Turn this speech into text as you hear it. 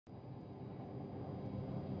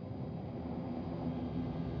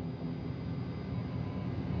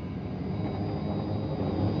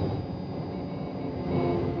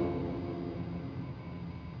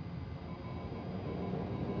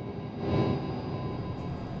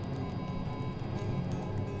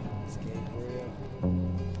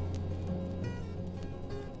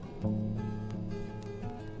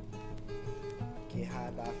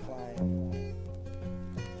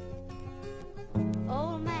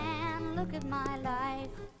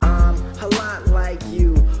a lot like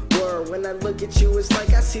you were. When I look at you, it's like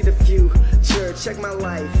I see the future. Check my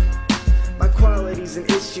life, my qualities and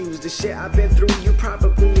issues. The shit I've been through, you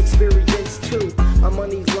probably experienced too. My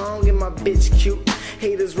money's long and my bitch cute.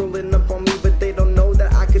 Haters rolling up on me, but they don't know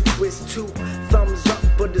that I could twist too. Thumbs up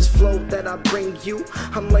for this flow that I bring you.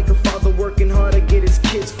 I'm like a father working hard to get his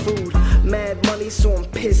kids food. Mad money, so I'm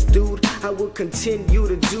pissed, dude. I will continue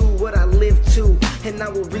to do what I live to, and I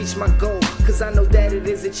will reach my goal, cause I know that it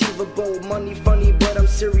is achievable. Money funny, but I'm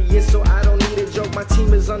serious, so I don't need a joke. My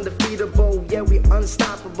team is undefeatable, yeah, we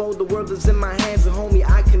unstoppable. The world is in my hands, and homie,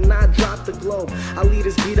 I cannot drop the globe. I lead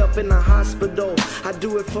us beat up in the hospital. I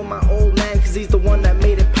do it for my old man, cause he's the one that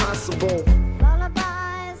made it possible.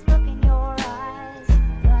 Lullabies, look in your eyes,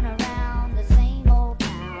 run around the same old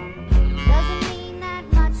town. Doesn't mean that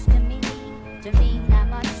much to me, to mean that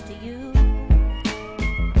much to you.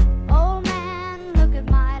 Old man, look at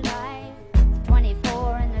my life,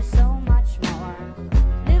 24 and there's so much more.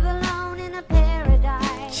 Live alone in a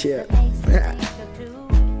paradise that makes me think of two.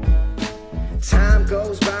 Time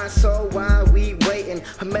goes by, so while we waiting,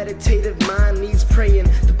 a meditative mind needs praying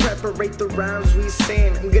to preparate the rhymes we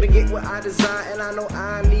sing. I'm gonna get what I desire, and I know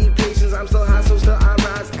I need patience. I'm still high, so still I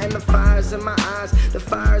rise, and the fire's in my eyes, the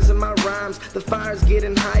fire's in my rhymes. The fire's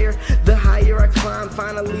getting higher, the higher I climb.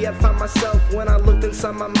 Finally I found myself when I looked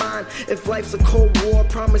inside my mind. If life's a cold war,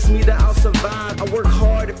 promise me that I'll survive. I work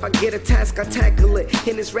hard, if I get a task I tackle it.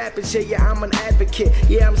 In this rapping shit, yeah, I'm an advocate.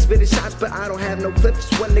 Yeah, I'm spitting shots, but I don't have no clips.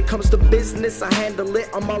 When it comes to business, I handle it.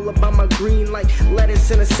 I'm all about my green like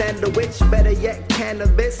lettuce in a sandwich. Better yet,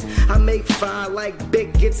 cannabis. I make fire like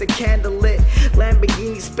big gets a candle lit.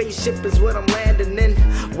 Lamborghini spaceship is what I'm landing in.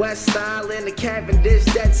 West style in the Cavendish,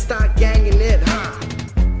 that stock ganging it, huh?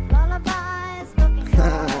 Lullabies, look in your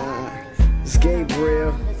eyes, It's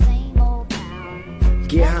GabeReal. the same old town.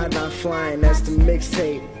 Get high, not flying, that's the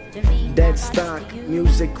mixtape. Dead stock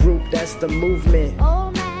music group, that's the movement.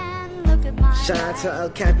 Old man, look at my Shout out to El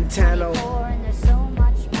Capitano. and there's so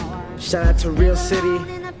much more. Shout out to Real City.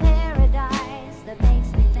 In a paradise that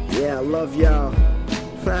makes me think. Yeah, I love y'all.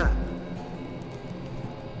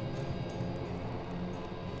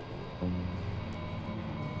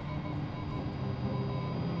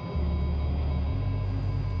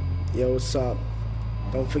 Yo, what's up?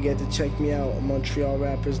 Don't forget to check me out on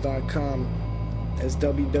MontrealRappers.com. That's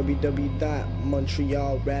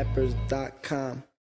www.montrealrappers.com.